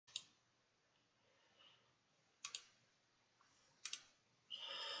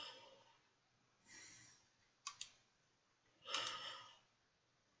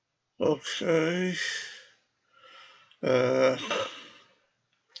Okay.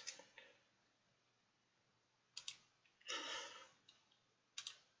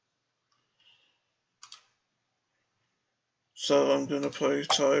 So I'm going to play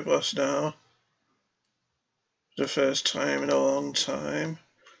Toy Blast now. The first time in a long time.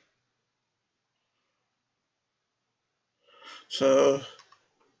 So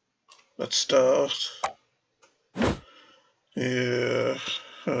let's start. Yeah.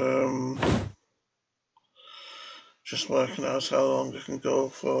 Just working out how long I can go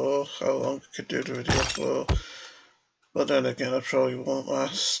for, how long I can do the video for. But then again, it probably won't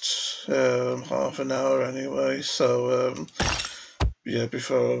last half an hour anyway. So yeah,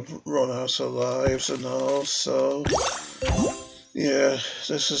 before I run out of lives and all. So yeah,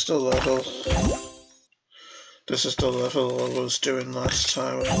 this is the level. This is the level I was doing last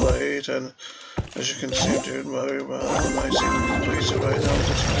time I played, and as you can see, I'm doing very well. I might even complete it right now with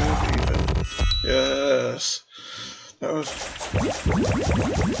this move even. Yes. That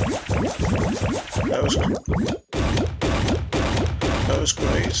was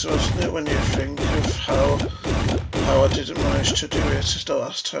great, wasn't it, when you think of how I didn't manage to do it the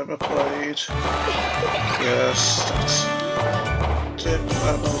last time I played. Yes, that's it.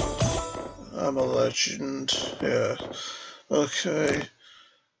 I'm a legend. Yeah. Okay.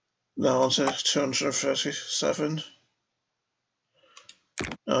 Now on to 237.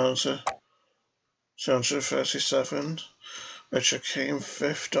 Now on to 237, which I came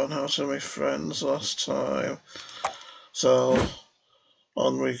 5th on How to Make Friends last time. So,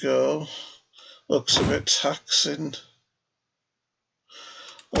 on we go. Looks a bit taxing.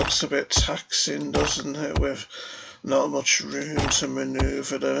 Looks a bit taxing, doesn't it, with not much room to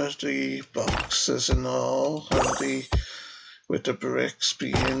manoeuvre the boxes and all, and with the bricks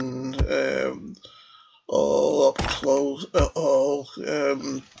being all up close, all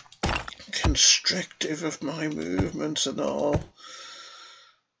constrictive of my movements and all.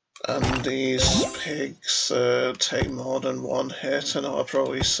 And these pigs take more than one hit, and I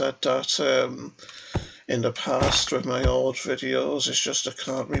probably said that in the past with my old videos. It's just I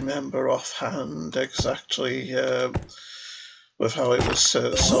can't remember offhand exactly with how it was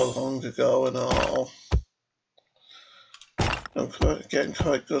so long ago and all. I'm getting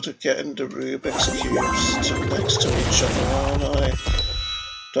quite good at getting the Rubik's Cubes next to each other, aren't I?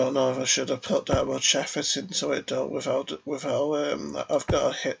 Don't know if I should have put that much effort into it though, with how I've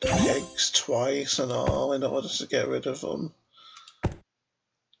got to hit the pigs twice and all in order to get rid of them.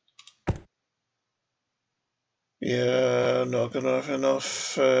 Yeah, not gonna have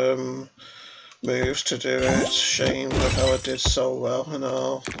enough moves to do it. Shame with how I did so well and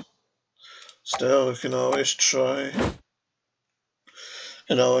all. Still, we can always try.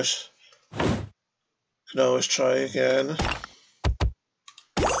 Can always try again.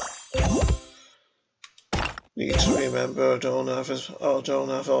 Need to remember I don't have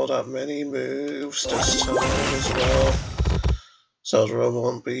all that many moves this time as well. So I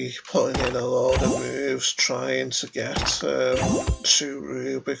won't be putting in a load of moves trying to get 2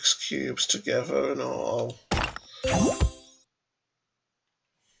 Rubik's Cubes together and all.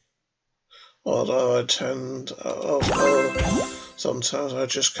 Although sometimes I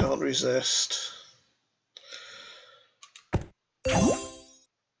just can't resist.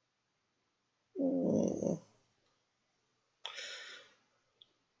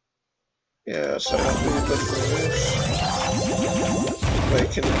 Yeah, so that'd be a good move.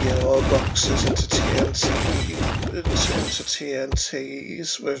 Making the yellow boxes into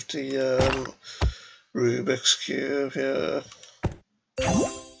TNTs with the Rubik's Cube, yeah.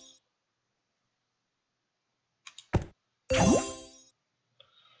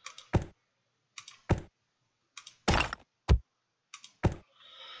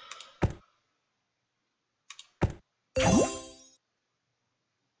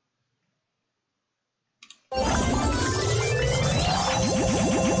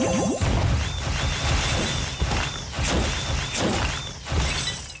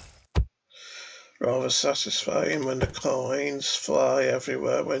 Rather satisfying when the coins fly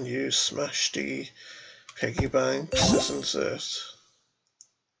everywhere when you smash the piggy banks, isn't it?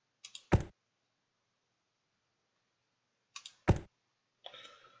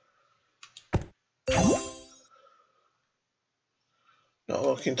 Not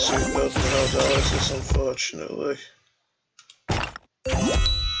looking too good nowadays, is unfortunately.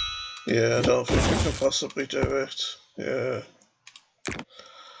 Yeah, I don't think we can possibly do it. Yeah.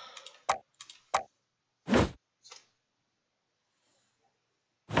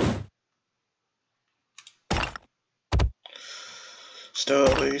 Still,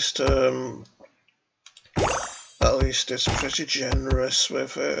 at least it's pretty generous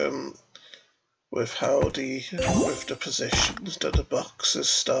with how the positions that the boxes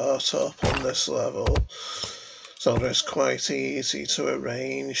start up on this level. So it's quite easy to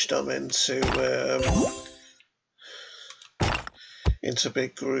arrange them into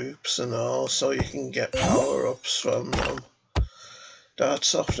big groups and all, so you can get power-ups from them.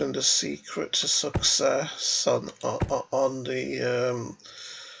 That's often the secret to success on the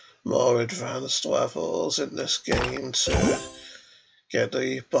more advanced levels in this game, to get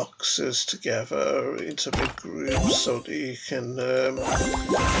the boxes together into big groups so that you can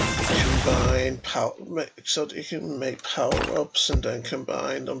so that you can make power-ups and then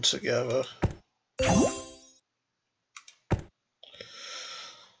combine them together.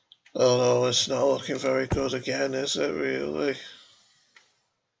 Oh no, it's not looking very good again, is it really?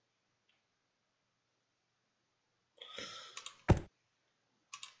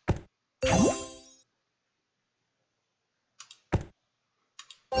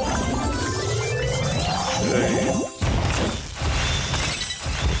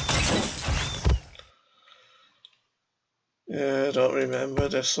 Yeah, I don't remember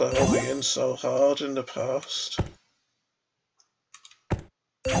this level being so hard in the past.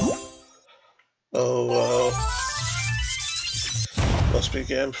 Oh wow. Must be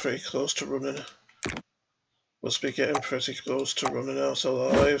getting pretty close to running out of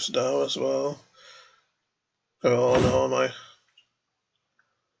lives now as well. For all I know,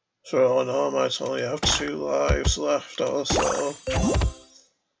 I might only have 2 lives left also.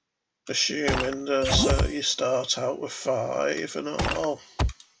 Assuming that you start out with 5 and all.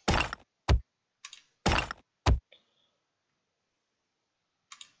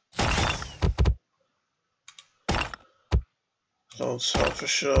 Don't tell for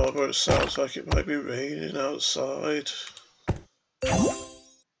sure, but it sounds like it might be raining outside.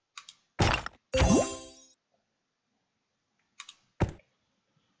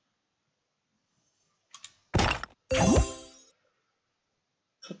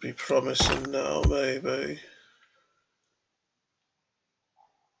 Could be promising now, maybe.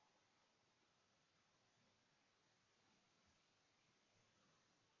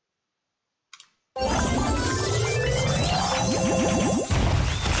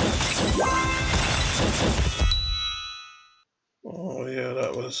 Oh yeah,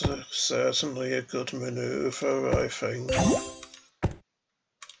 that was certainly a good manoeuvre, I think.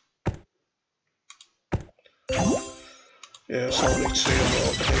 Yeah, it's only 2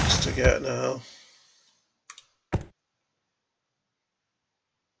 more pigs to get now.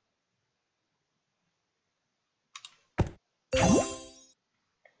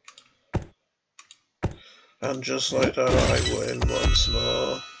 And just like that, I win once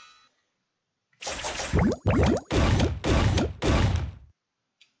more.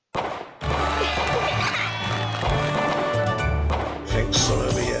 I think some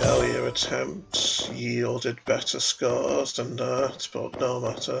of the earlier attempts yielded better scores than that, but no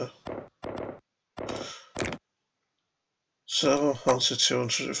matter. So, on to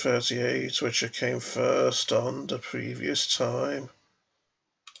 238, which I came first on the previous time.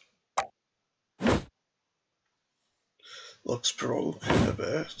 Looks broken a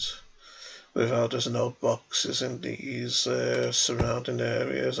bit. There's no boxes in these surrounding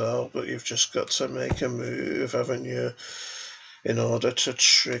areas, but you've just got to make a move, haven't you, in order to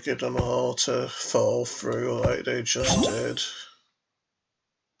trigger them all to fall through like they just did.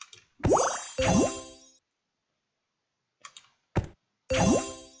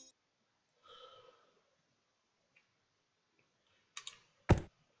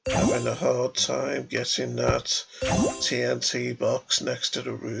 Having a hard time getting that TNT box next to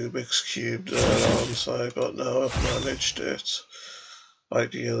the Rubik's Cube there, aren't I? But now I've managed it.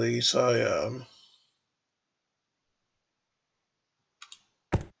 Like the elite I am.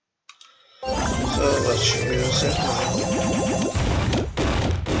 So let's use it now.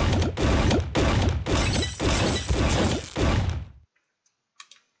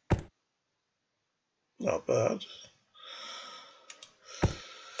 Not bad.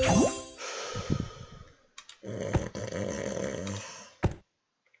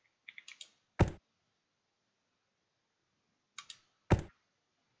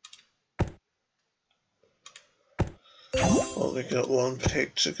 Only got 1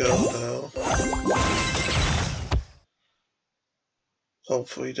 pig to go now.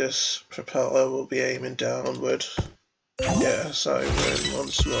 Hopefully this propeller will be aiming downward. Yes, I win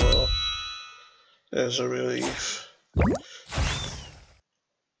once more. There's a relief.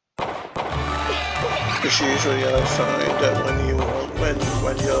 Because usually I find that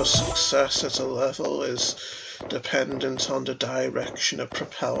when your success at a level is dependent on the direction a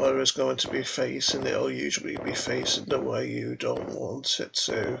propeller is going to be facing. It'll usually be facing the way you don't want it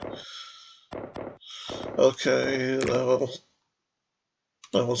to. Okay, level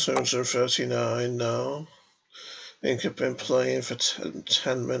 239 now. I think I've been playing for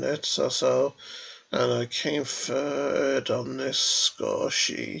 10 minutes or so, and I came third on this score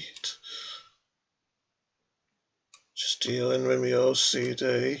sheet. Just dealing with my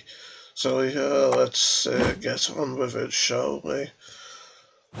OCD. So yeah, let's get on with it, shall we?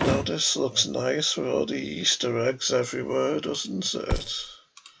 Now this looks nice with all the Easter eggs everywhere, doesn't it?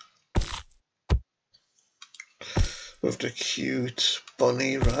 With the cute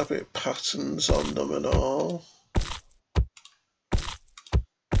bunny rabbit patterns on them and all.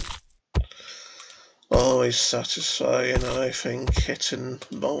 Always satisfying, I think, hitting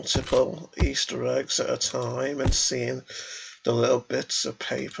multiple Easter eggs at a time and seeing the little bits of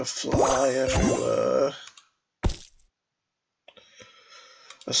paper fly everywhere.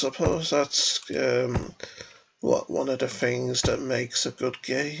 I suppose that's one of the things that makes a good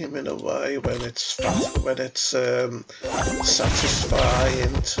game in a way, when it's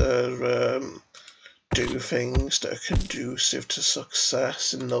satisfying to do things that are conducive to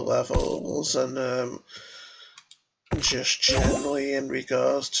success in the levels, and just generally in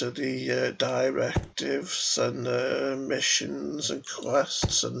regards to the directives and missions and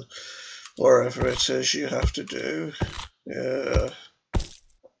quests and whatever it is you have to do. Yeah.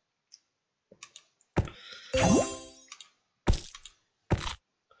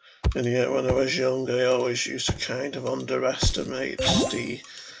 And yet when I was young, I always used to kind of underestimate the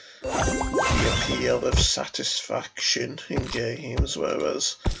appeal of satisfaction in games,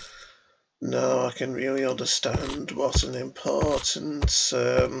 whereas now I can really understand what an important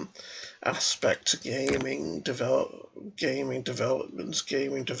aspect to gaming development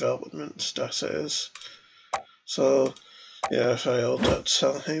that is. So yeah, I failed that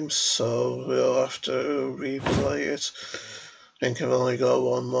time, so we'll have to replay it. I think I've only got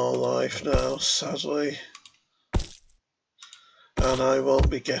one more life now, sadly. And I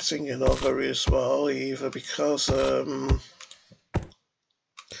won't be getting another as well either, because I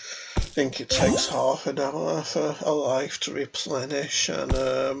think it takes half an hour for a life to replenish, and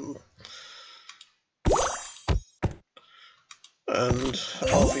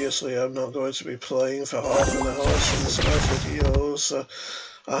obviously I'm not going to be playing for half an hour since my videos,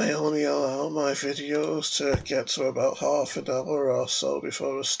 I only allow my videos to get to about half an hour or so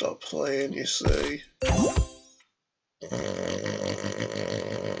before I stop playing, you see.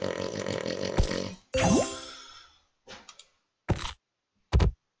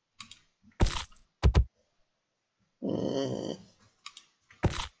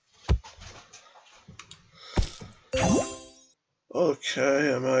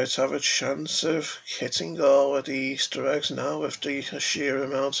 Okay, I might have a chance of hitting all of the Easter eggs now with the sheer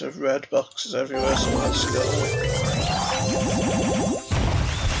amount of red boxes everywhere, so let's go.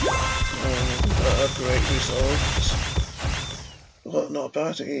 A great result, but not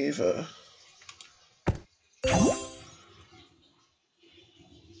bad either.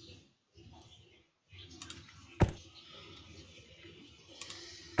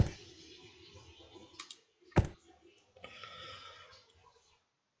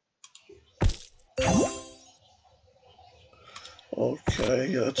 Okay,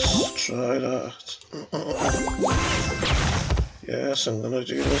 let's try that. Yes, I'm gonna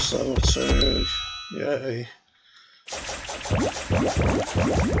do this level 2. Yay.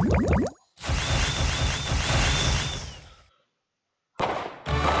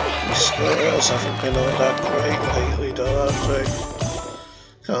 The scores haven't been all that great lately though, have they?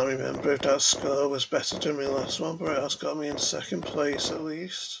 Can't remember if that score was better than my last one, but it has got me in second place at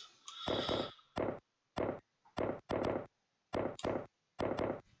least.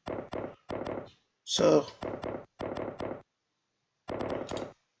 So,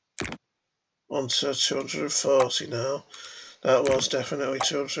 on to 240 now. That was definitely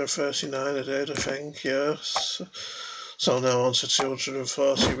 239 I did, I think, yes. So now on to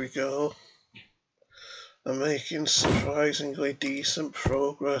 240 we go. I'm making surprisingly decent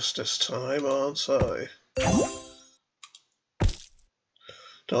progress this time, aren't I?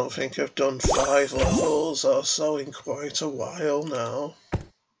 Don't think I've done 5 levels or so in quite a while now.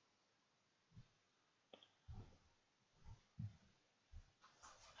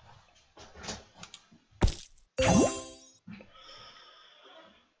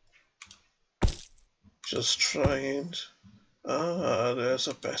 Just trying. Ah, there's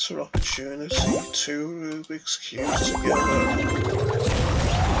a better opportunity. 2 Rubik's Cubes together.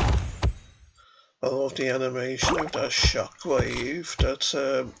 I love the animation of that shockwave that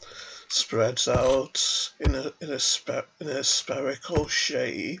spreads out in a spherical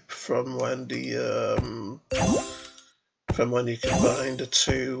shape from when you combine the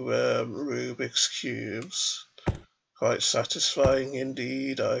two Rubik's cubes. Quite satisfying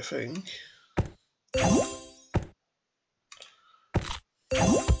indeed, I think.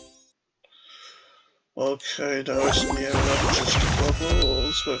 Okay, now it's near enough just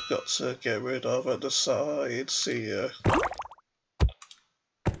bubbles we've got to get rid of at the sides here.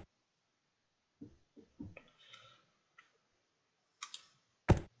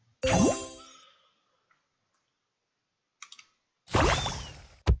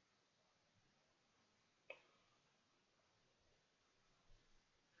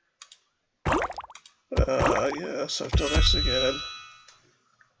 Yes, I've done this again.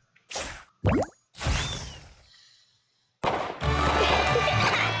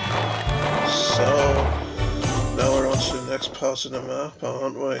 So, now we're on to the next part of the map,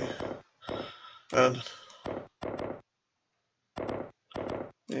 aren't we? And,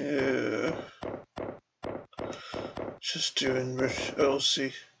 yeah, just doing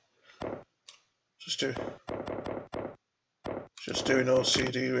doing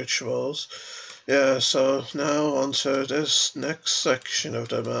OCD rituals. Yeah, so now onto this next section of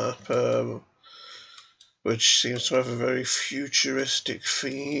the map, which seems to have a very futuristic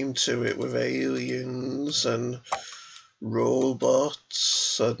theme to it, with aliens and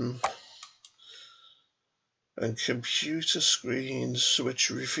robots and computer screens, with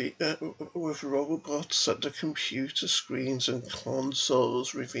robots at the computer screens and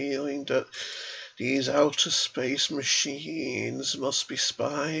consoles, revealing that these outer space machines must be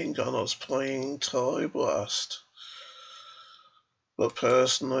spying on us playing Toy Blast. But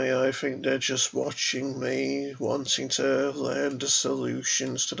personally, I think they're just watching me, wanting to learn the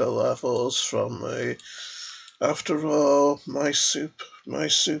solutions to the levels from me. After all, my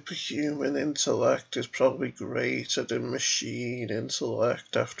superhuman intellect is probably greater than machine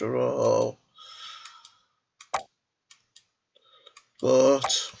intellect after all.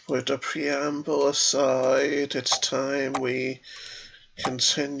 But with the preamble aside, it's time we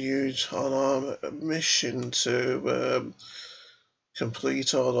continued on our mission to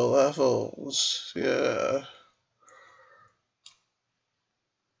complete all the levels. Yeah.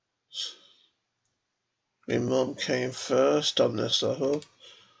 My mum came first on this level.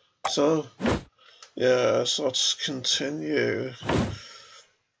 So, yeah, so let's continue.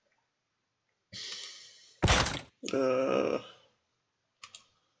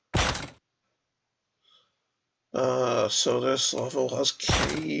 So this level has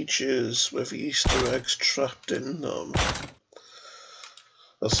cages with Easter eggs trapped in them.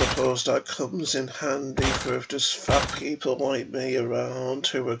 I suppose that comes in handy for if there's fat people like me around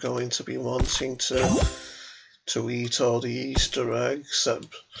who are going to be wanting to eat all the Easter eggs.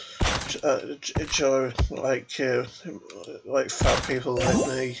 Like fat people like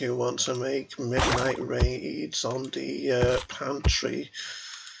me who want to make midnight raids on the pantry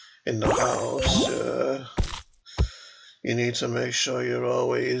in the house. You need to make sure you're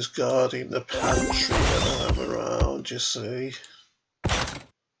always guarding the pantry when I'm around, you see.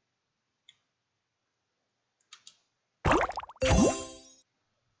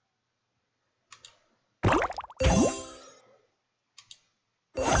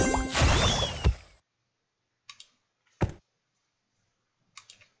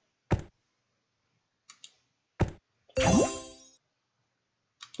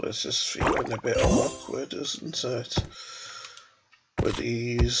 This is feeling a bit awkward, isn't it? With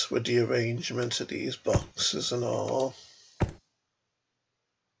the arrangement of these boxes and all.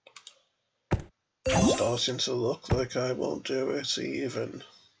 It's starting to look like I won't do it even.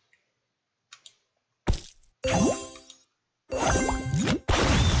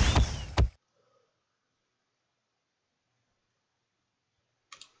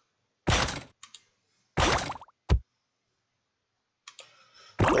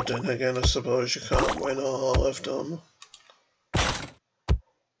 But then again, I suppose you can't win all of them.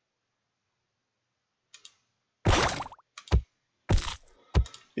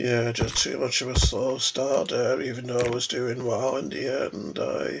 Yeah, just too much of a slow start there, even though I was doing well in the end.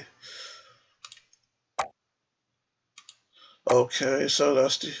 Okay, so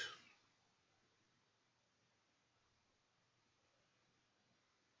that's the...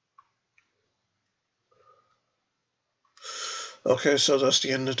 Okay, so that's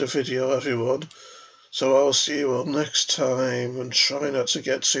the end of the video, everyone. So I'll see you all next time, and try not to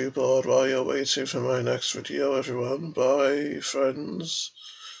get too bored while you're waiting for my next video, everyone. Bye, friends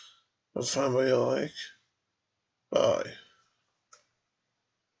and family alike. Bye.